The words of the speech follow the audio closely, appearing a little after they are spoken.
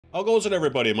How goes it,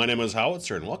 everybody? My name is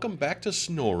Howitzer, and welcome back to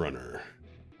SnowRunner.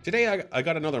 Today I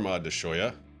got another mod to show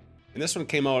you, and this one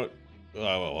came out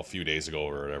well, a few days ago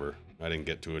or whatever. I didn't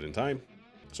get to it in time,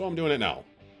 so I'm doing it now.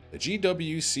 The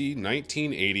GWC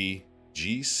 1980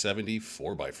 G70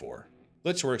 4x4.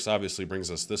 Glitchworks obviously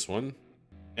brings us this one,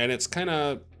 and it's kind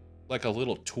of like a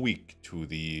little tweak to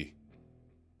the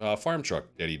farm truck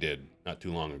that he did not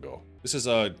too long ago. This is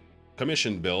a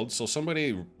commission build, so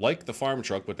somebody liked the farm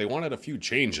truck, but they wanted a few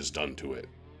changes done to it.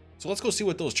 So let's go see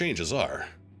what those changes are.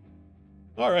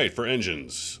 Alright, for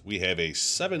engines, we have a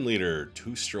 7-liter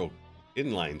 2-stroke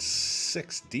inline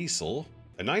 6 diesel,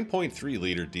 a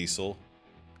 9.3-liter diesel,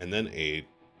 and then a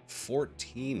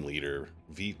 14-liter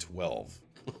V12.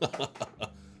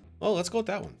 Well, let's go with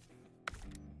that one.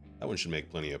 That one should make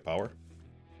plenty of power.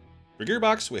 For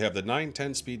gearbox, we have the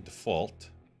 9-10 speed default,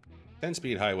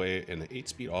 10-speed highway, and the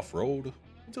 8-speed off-road. We'll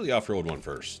do the off-road one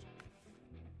first.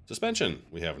 Suspension,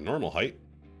 we have normal height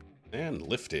and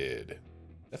lifted.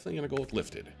 Definitely gonna go with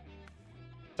lifted.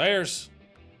 Tires,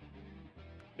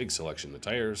 big selection of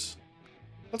tires.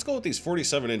 Let's go with these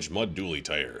 47-inch mud dually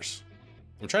tires.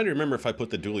 I'm trying to remember if I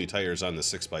put the dually tires on the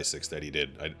 6x6 that he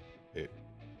did.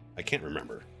 I can't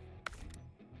remember.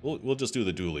 We'll just do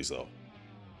the dualies though.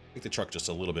 Make the truck just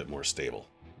a little bit more stable.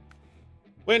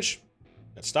 Winch.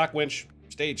 Got stock winch,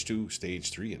 stage 2,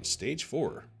 stage 3, and stage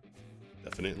 4.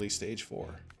 Definitely stage 4.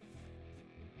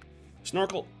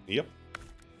 Snorkel, yep.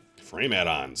 Frame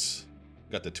add-ons.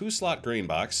 Got the 2-slot grain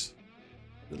box.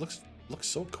 It looks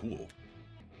so cool.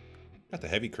 Got the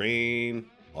heavy crane,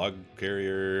 log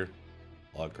carrier,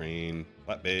 log crane,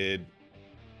 flatbed.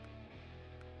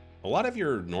 A lot of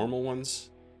your normal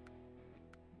ones.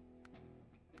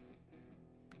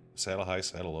 Saddle high,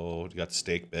 saddle low. You got the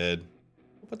stake bed.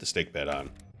 We'll put the stake bed on.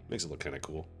 Makes it look kind of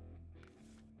cool.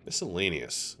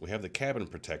 Miscellaneous. We have the cabin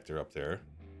protector up there.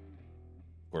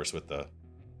 Of course, with the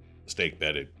stake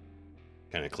bed, it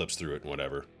kind of clips through it and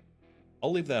whatever.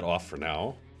 I'll leave that off for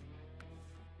now.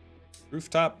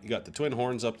 Rooftop, you got the twin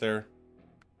horns up there.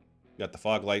 You got the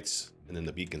fog lights, and then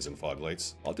the beacons and fog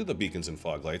lights. I'll do the beacons and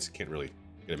fog lights. Can't really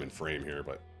get them in frame here,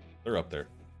 but they're up there.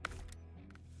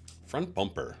 Front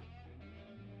bumper.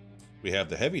 We have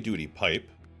the heavy-duty pipe.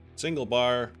 Single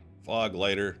bar, fog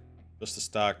lighter, just the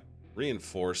stock,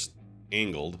 reinforced,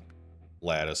 angled,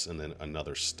 lattice, and then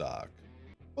another stock.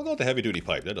 We'll go with the heavy-duty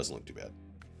pipe. That doesn't look too bad.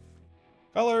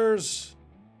 Colors.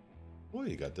 Oh,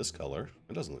 you got this color.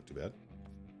 It doesn't look too bad.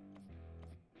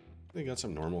 You got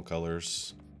some normal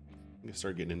colors. You can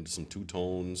start getting into some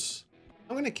two-tones.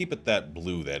 I'm going to keep it that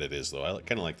blue that it is, though. I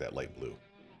kind of like that light blue.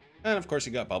 And, of course,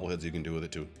 you got bobbleheads you can do with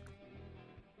it, too.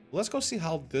 Let's go see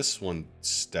how this one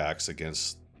stacks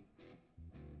against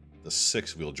the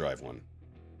 6-wheel drive one.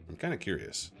 I'm kind of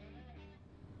curious.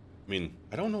 I mean,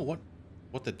 I don't know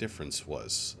what the difference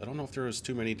was. I don't know if there was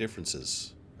too many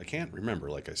differences. I can't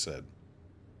remember, like I said.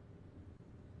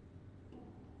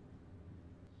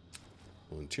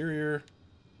 Well, interior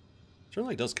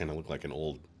certainly does kind of look like an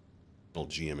old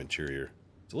GM interior.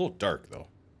 It's a little dark, though.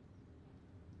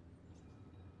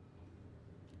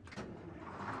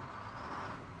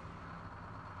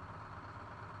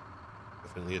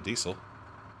 Definitely a diesel.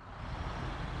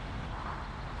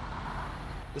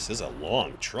 This is a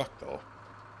long truck, though.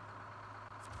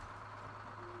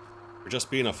 For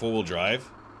just being a 4-wheel drive,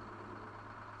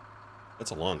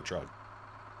 that's a long truck.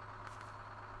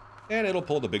 And it'll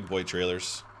pull the big boy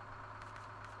trailers.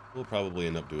 We'll probably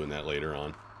end up doing that later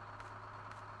on.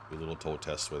 Do a little tow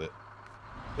test with it.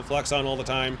 The flux on all the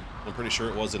time. I'm pretty sure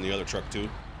it was in the other truck, too.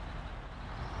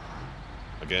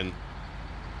 Again,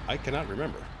 I cannot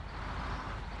remember.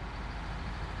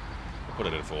 I'll put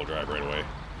it in full drive right away.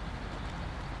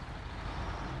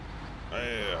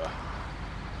 Yeah.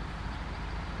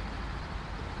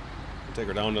 We'll take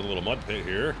her down to the little mud pit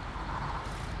here.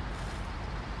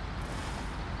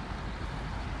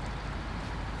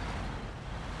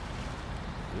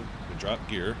 We dropped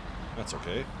gear. That's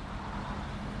okay.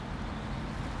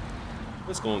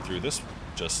 It's going through this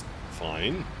just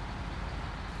fine.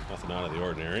 Nothing out of the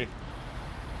ordinary.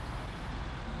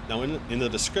 Now, in the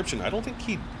description, I don't think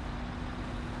he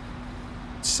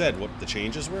said what the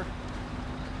changes were.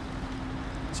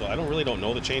 So I really don't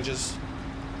know the changes.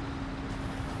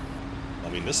 I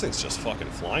mean, this thing's just fucking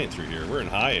flying through here. We're in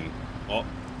high and, oh,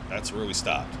 that's where we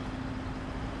stopped.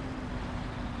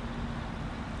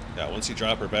 Yeah, once you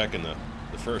drop her back in the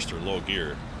first or low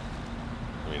gear,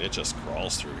 I mean, it just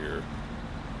crawls through here.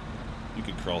 You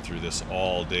could crawl through this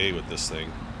all day with this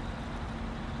thing.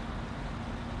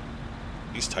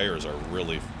 These tires are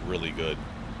really, really good.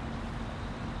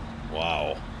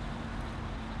 Wow.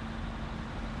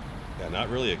 Yeah, not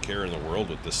really a care in the world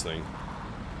with this thing.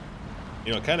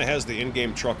 You know, it kind of has the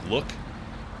in-game truck look,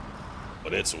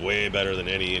 but it's way better than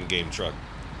any in-game truck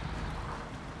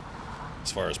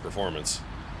as far as performance.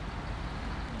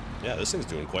 Yeah, this thing's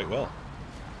doing quite well.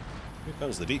 Here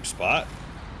comes the deep spot.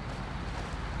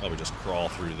 Probably just crawl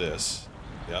through this.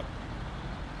 Yep.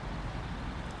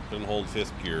 Couldn't hold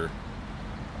 5th gear.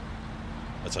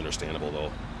 That's understandable,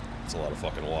 though. It's a lot of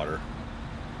fucking water.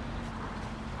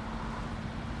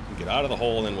 We'll get out of the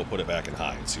hole, and then we'll put it back in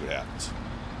high and see what happens.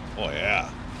 Oh, yeah.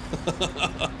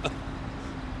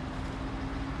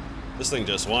 This thing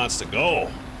just wants to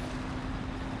go.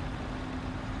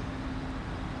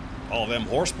 All them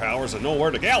horsepowers and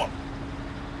nowhere to gallop.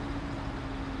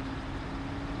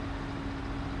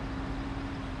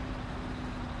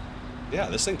 Yeah,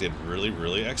 this thing did really,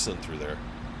 really excellent through there.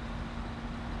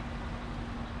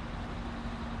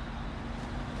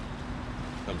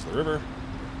 Comes the river.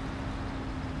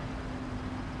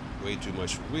 Way too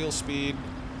much wheel speed.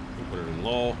 We'll put it in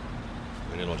low,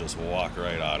 and it'll just walk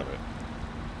right out of it.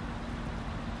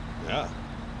 Yeah.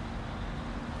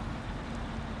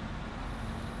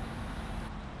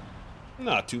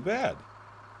 Not too bad.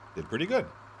 Did pretty good.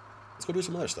 Let's go do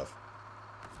some other stuff.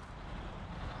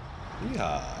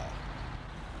 Yeah.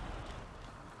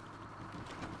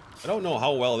 I don't know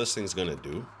how well this thing's gonna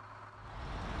do.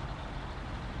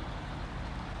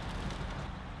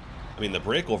 I mean, the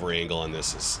breakover angle on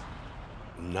this is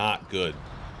not good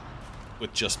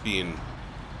with just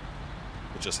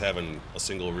having a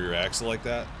single rear axle like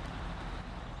that.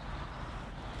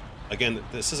 Again,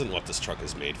 this isn't what this truck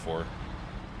is made for.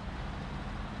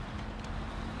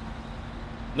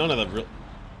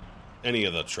 Any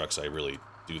of the trucks I really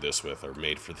do this with are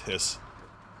made for this.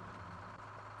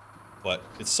 But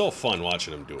it's so fun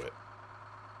watching them do it.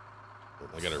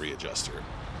 I gotta readjust here.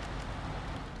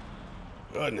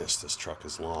 Goodness, this truck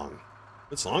is long.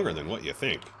 It's longer than what you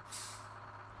think.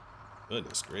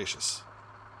 Goodness gracious.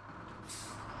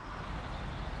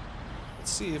 Let's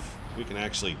see if we can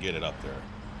actually get it up there.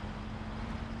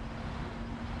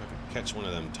 If I can catch one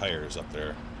of them tires up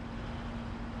there.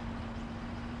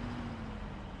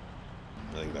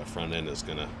 I think that front end is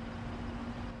gonna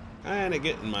kinda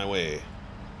get in my way.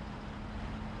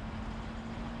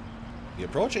 The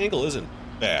approach angle isn't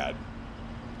bad.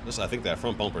 I think that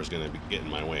front bumper is gonna get in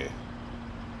my way.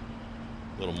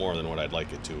 A little more than what I'd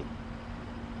like it to.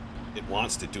 It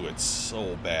wants to do it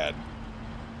so bad.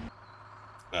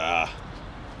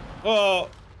 Oh!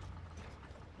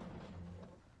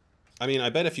 I mean, I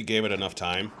bet if you gave it enough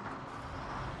time,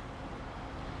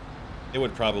 it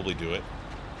would probably do it.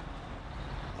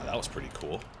 Oh, that was pretty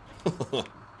cool. If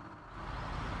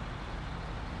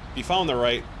you found the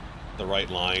right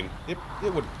line, it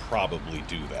would probably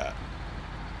do that.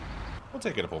 We'll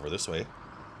take it up over this way.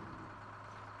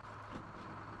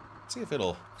 See if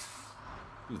it'll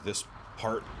do this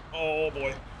part. Oh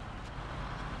boy.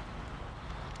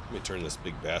 Let me turn this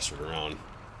big bastard around.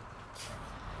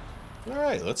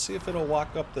 Alright, let's see if it'll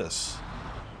walk up this.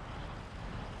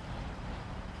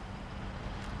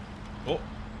 Oh.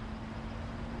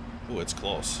 Ooh, it's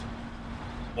close.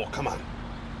 Oh, come on.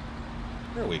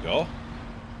 There we go.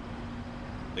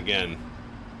 Again,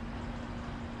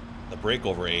 the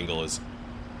breakover angle is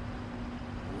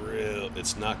real.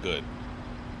 It's not good.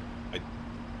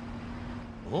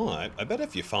 I bet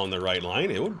if you found the right line,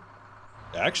 it would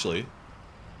actually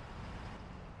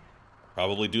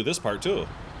probably do this part too.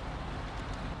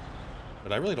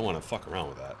 But I really don't want to fuck around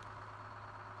with that.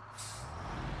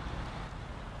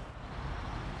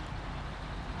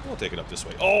 We'll take it up this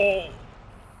way. Oh!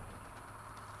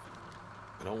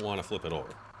 I don't want to flip it over.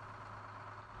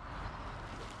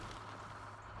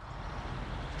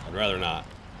 I'd rather not.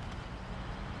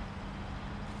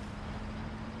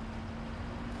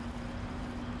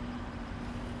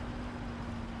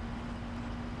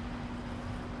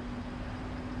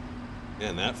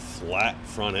 Man, that flat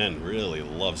front end really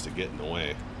loves to get in the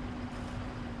way.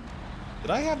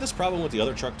 Did I have this problem with the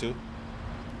other truck too?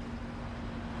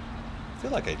 I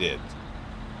feel like I did.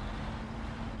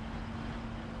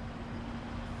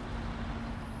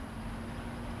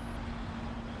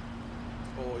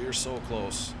 Oh, you're so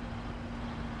close.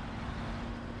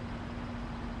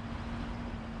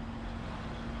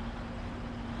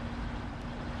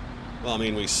 Well, I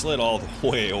mean, we slid all the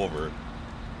way over.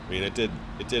 I mean, it did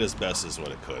as best as what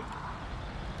it could.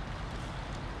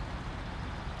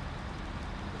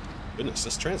 Goodness,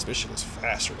 this transmission is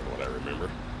faster than what I remember.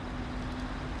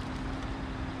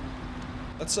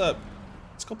 Let's go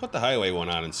put the highway one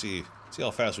on and see how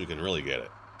fast we can really get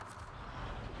it.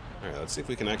 Alright, let's see if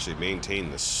we can actually maintain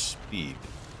the speed.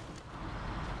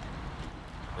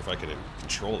 Or if I can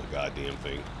control the goddamn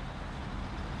thing.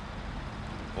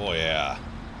 Oh, yeah.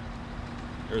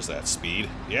 There's that speed.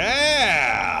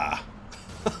 Yeah!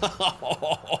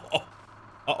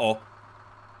 Uh-oh.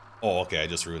 Oh, okay, I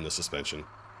just ruined the suspension.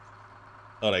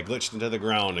 Thought I glitched into the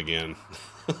ground again.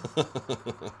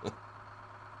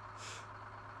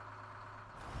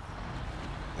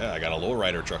 Yeah, I got a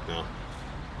lowrider truck now.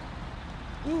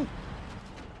 Woo.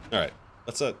 Alright,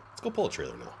 let's go pull a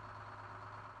trailer now.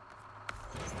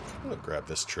 I'm gonna grab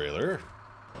this trailer.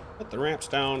 Put the ramps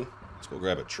down. Let's go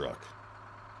grab a truck.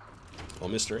 Well,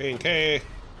 Mr. A&K,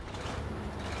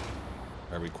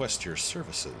 I request your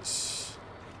services.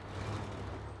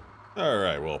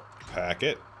 Alright, we'll pack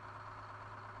it.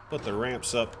 Put the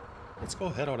ramps up. Let's go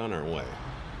head out on our way.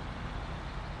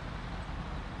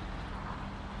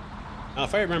 Now,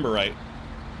 if I remember right,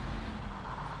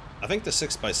 I think the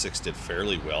 6x6 did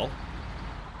fairly well,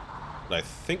 but I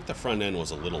think the front end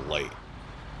was a little light.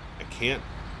 I can't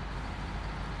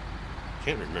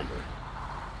remember.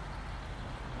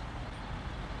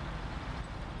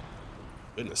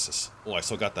 Goodness, oh, I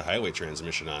still got the highway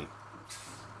transmission on.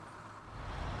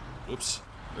 Oops,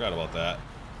 forgot about that.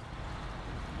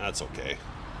 That's okay.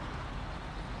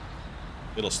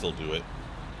 It'll still do it.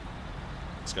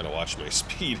 Just gotta watch my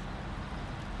speed.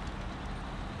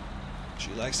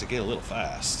 She likes to get a little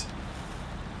fast.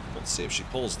 Let's see if she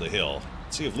pulls the hill.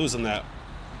 Let's see if losing that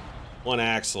one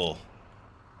axle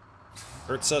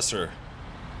hurts us or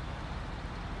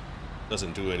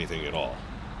doesn't do anything at all.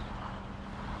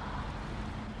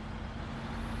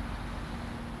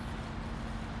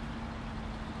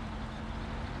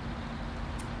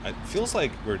 It feels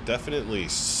like we're definitely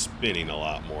spinning a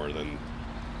lot more than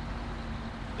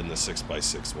the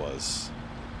 6x6 was.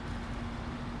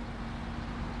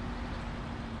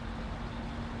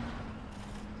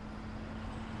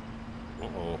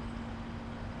 Uh-oh.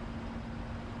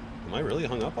 Am I really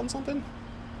hung up on something?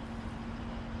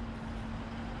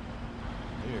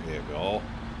 There you go.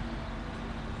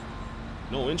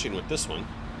 No inching with this one.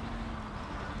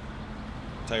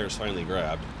 Tires finally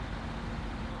grabbed.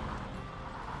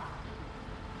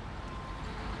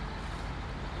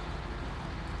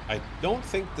 I don't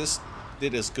think this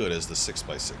did as good as the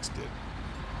 6x6 did.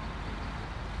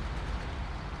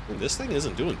 And this thing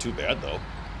isn't doing too bad, though.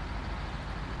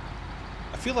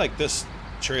 I feel like this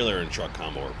trailer and truck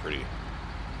combo are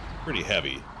pretty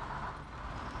heavy.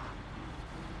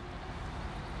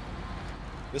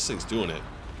 This thing's doing it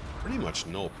pretty much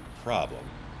no problem.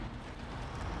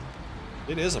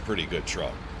 It is a pretty good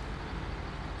truck.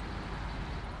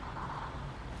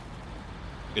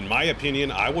 In my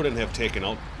opinion, I wouldn't have taken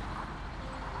out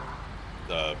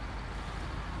the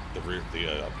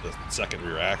second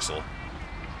rear axle.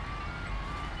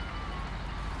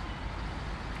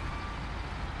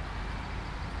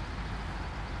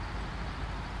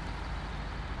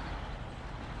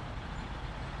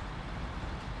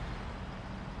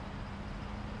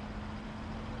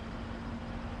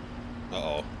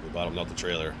 Uh-oh, we bottomed out the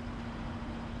trailer.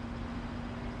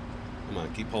 Come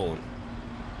on, keep pulling.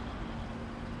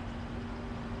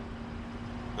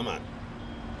 Come on.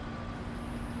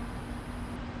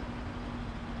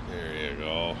 There you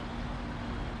go.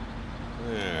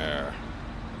 There.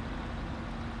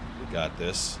 We got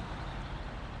this.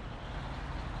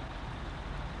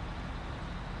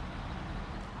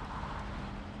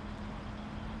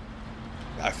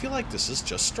 I feel like this is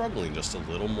just struggling just a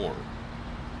little more.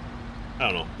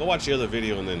 I don't know. Go watch the other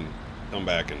video and then come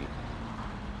back and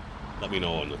let me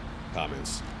know in the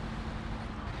comments.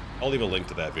 I'll leave a link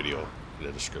to that video in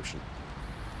the description.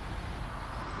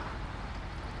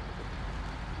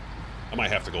 I might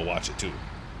have to go watch it too.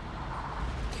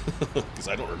 Because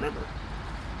I don't remember.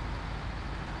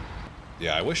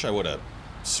 Yeah, I wish I would have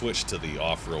switched to the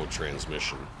off-road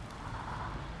transmission.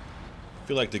 I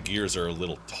feel like the gears are a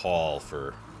little tall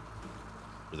for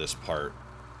this part,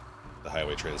 the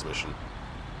highway transmission.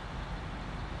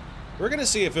 We're gonna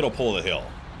see if it'll pull the hill.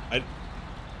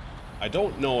 I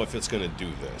don't know if it's gonna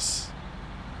do this.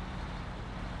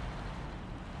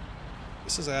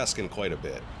 This is asking quite a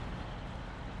bit.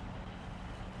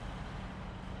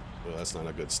 Well, that's not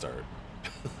a good start.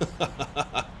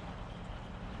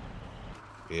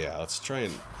 Yeah, let's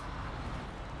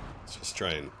just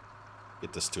try and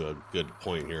get this to a good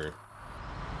point here.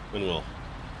 Then we'll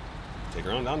take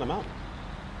her on down the mountain.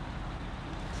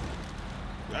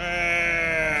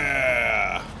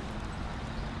 Yeah!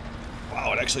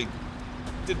 Wow, it actually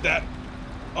did that.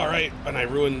 All right, and I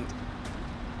ruined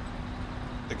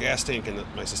the gas tank and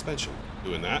my suspension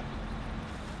doing that.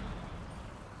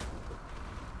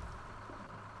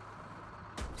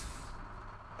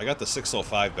 I got the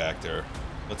 605 back there.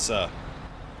 Let's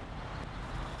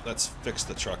fix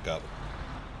the truck up.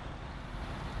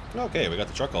 Okay, we got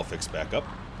the truck all fixed back up.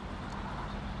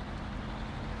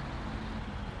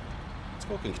 Let's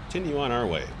go continue on our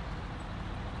way.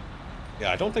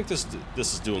 Yeah, I don't think this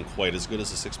is doing quite as good as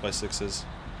the 6x6 is.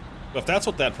 But if that's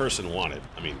what that person wanted,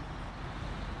 I mean,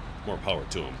 more power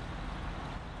to them.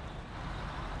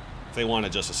 If they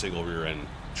wanted just a single rear end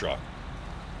truck,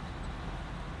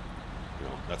 you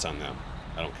know, that's on them.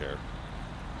 I don't care.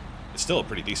 It's still a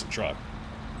pretty decent truck.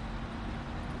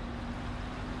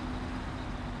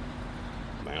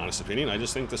 My honest opinion, I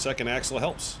just think the second axle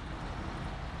helps.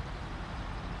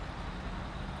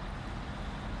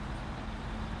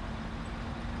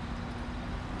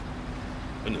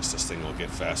 Goodness, this thing will get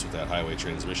fast with that highway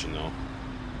transmission, though.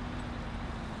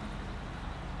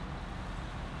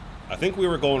 I think we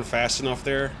were going fast enough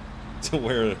there to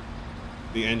where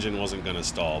the engine wasn't going to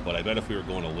stall, but I bet if we were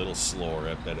going a little slower,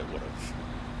 I bet it would have.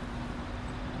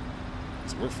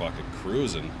 So we're fucking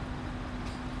cruising.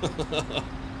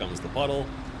 Comes the puddle.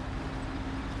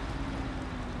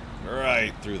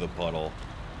 Right through the puddle.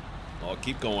 Oh,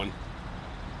 keep going.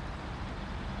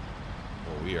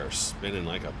 Oh, we are spinning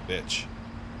like a bitch.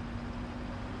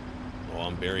 Oh,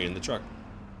 I'm burying the truck.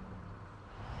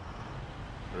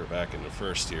 Put her back into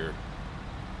first here.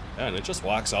 Yeah, and it just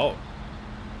walks out.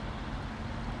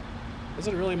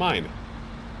 Doesn't really mind.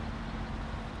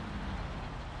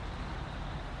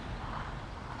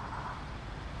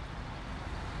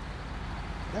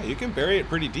 Yeah, you can bury it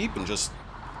pretty deep and just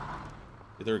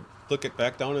either click it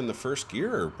back down in the first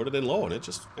gear or put it in low and it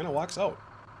just kind of walks out.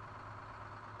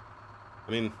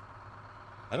 I mean,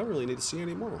 I don't really need to see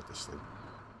any more with this thing.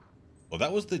 Well,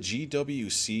 that was the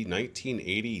GWC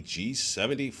 1980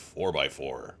 G70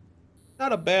 4x4.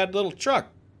 Not a bad little truck.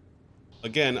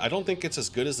 Again, I don't think it's as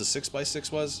good as the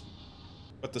 6x6 was,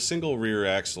 but the single rear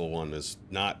axle one is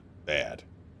not bad.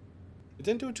 It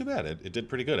didn't do too bad. It did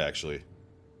pretty good, actually.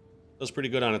 It does pretty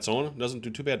good on its own. It doesn't do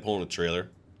too bad pulling a trailer.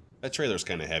 That trailer's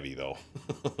kind of heavy, though,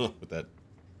 with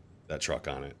that truck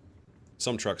on it.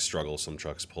 Some trucks struggle, some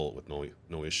trucks pull it with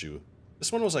no issue.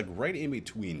 This one was like right in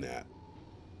between that.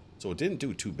 So it didn't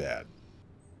do too bad.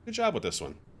 Good job with this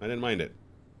one. I didn't mind it.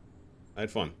 I had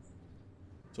fun.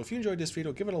 So if you enjoyed this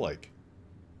video, give it a like.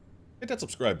 Hit that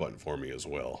subscribe button for me as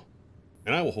well.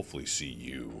 And I will hopefully see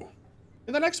you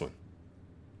in the next one.